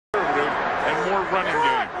more running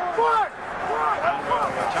game.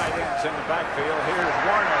 The tight ends in the backfield. Here's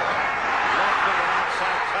Warner. Left to the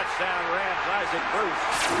outside. Touchdown Rams. Isaac Bruce.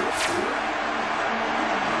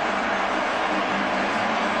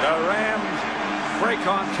 The Rams break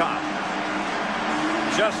on top.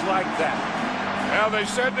 Just like that. Now, they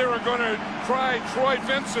said they were going to try Troy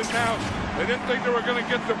Vincent. Now, they didn't think they were going to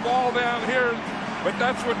get the ball down here, but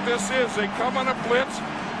that's what this is. They come on a blitz,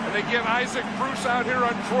 and they get Isaac Bruce out here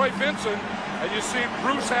on Troy Vincent, and you see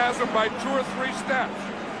Bruce has him by 2 or 3 steps.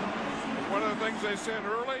 One of the things they said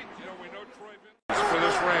early, you know, we know Troy Vincent for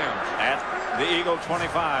this Rams. At the Eagle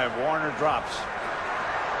 25, Warner drops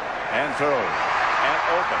and throws. And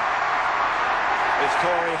open is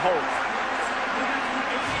Torry Holt.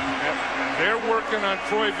 And they're working on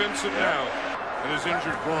Troy Vincent now and his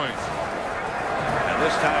injured groin. And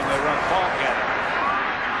this time they run Falk at him.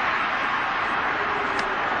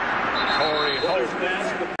 Torry Holt.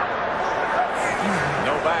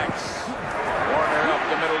 No backs. Warner up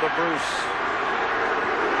the middle to Bruce.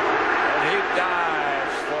 And he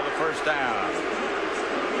dives for the first down.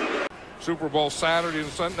 Super Bowl Saturday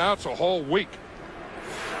and Sunday. Now it's a whole week.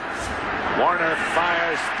 Warner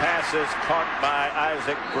fires passes caught by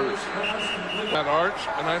Isaac Bruce. That arch,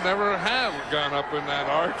 and I never have gone up in that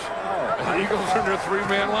arch. Oh. The Eagles are in their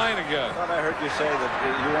 3-man line again. I thought I heard you say that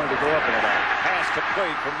you wanted to go up in it. Pass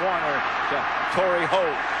complete from Warner to Torry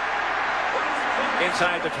Holt.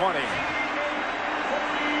 Inside the 20.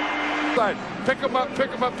 Pick him up, pick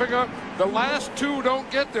him up, pick him up. The last 2 don't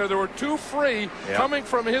get there. There were 2 free coming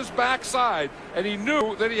from his backside, and he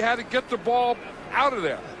knew that he had to get the ball out of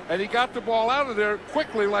there. And he got the ball out of there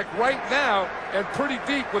quickly, like right now, and pretty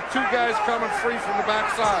deep with 2 guys coming free from the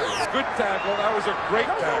backside. Good tackle. That was a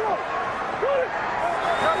great tackle.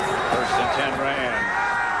 First and 10 Rams.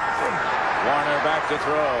 Warner back to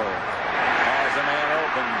throw. Has a man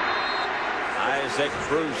open. Isaac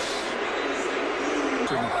Bruce.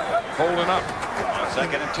 Holding up. On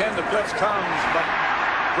 2nd and 10, the blitz comes, but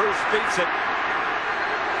Bruce beats it.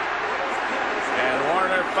 And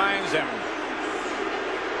Warner finds him.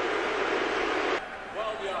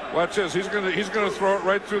 Watch this. He's gonna throw it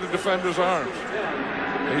right through the defender's arms.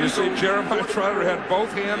 And you see Jeremiah Trotter had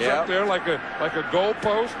both hands up there like a goal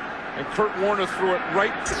post, and Kurt Warner threw it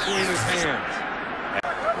right between his hands.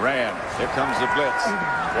 Rams. Here comes the blitz.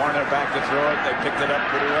 Warner back to throw it. They picked it up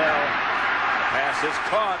pretty well. The pass is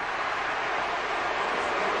caught.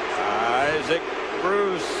 Isaac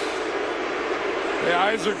Bruce. Yeah,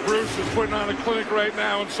 Isaac Bruce is putting on a clinic right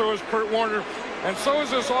now, and so is Kurt Warner. And so is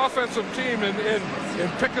this offensive team in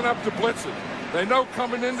picking up the blitzes. They know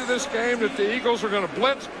coming into this game that the Eagles are going to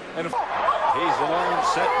blitz. And if he's the lone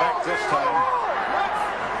setback this time.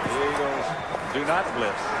 The Eagles do not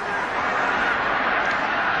blitz.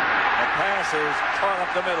 The pass is caught up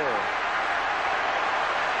the middle.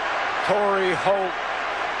 Torry Holt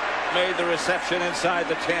made the reception inside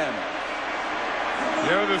the 10.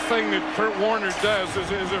 The other thing that Kurt Warner does is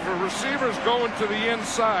if a receiver's going to the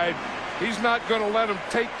inside, he's not going to let him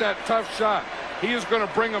take that tough shot. He is going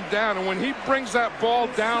to bring him down. And when he brings that ball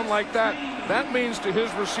down like that, that means to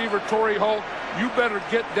his receiver, Torry Holt, you better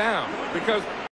get down. Because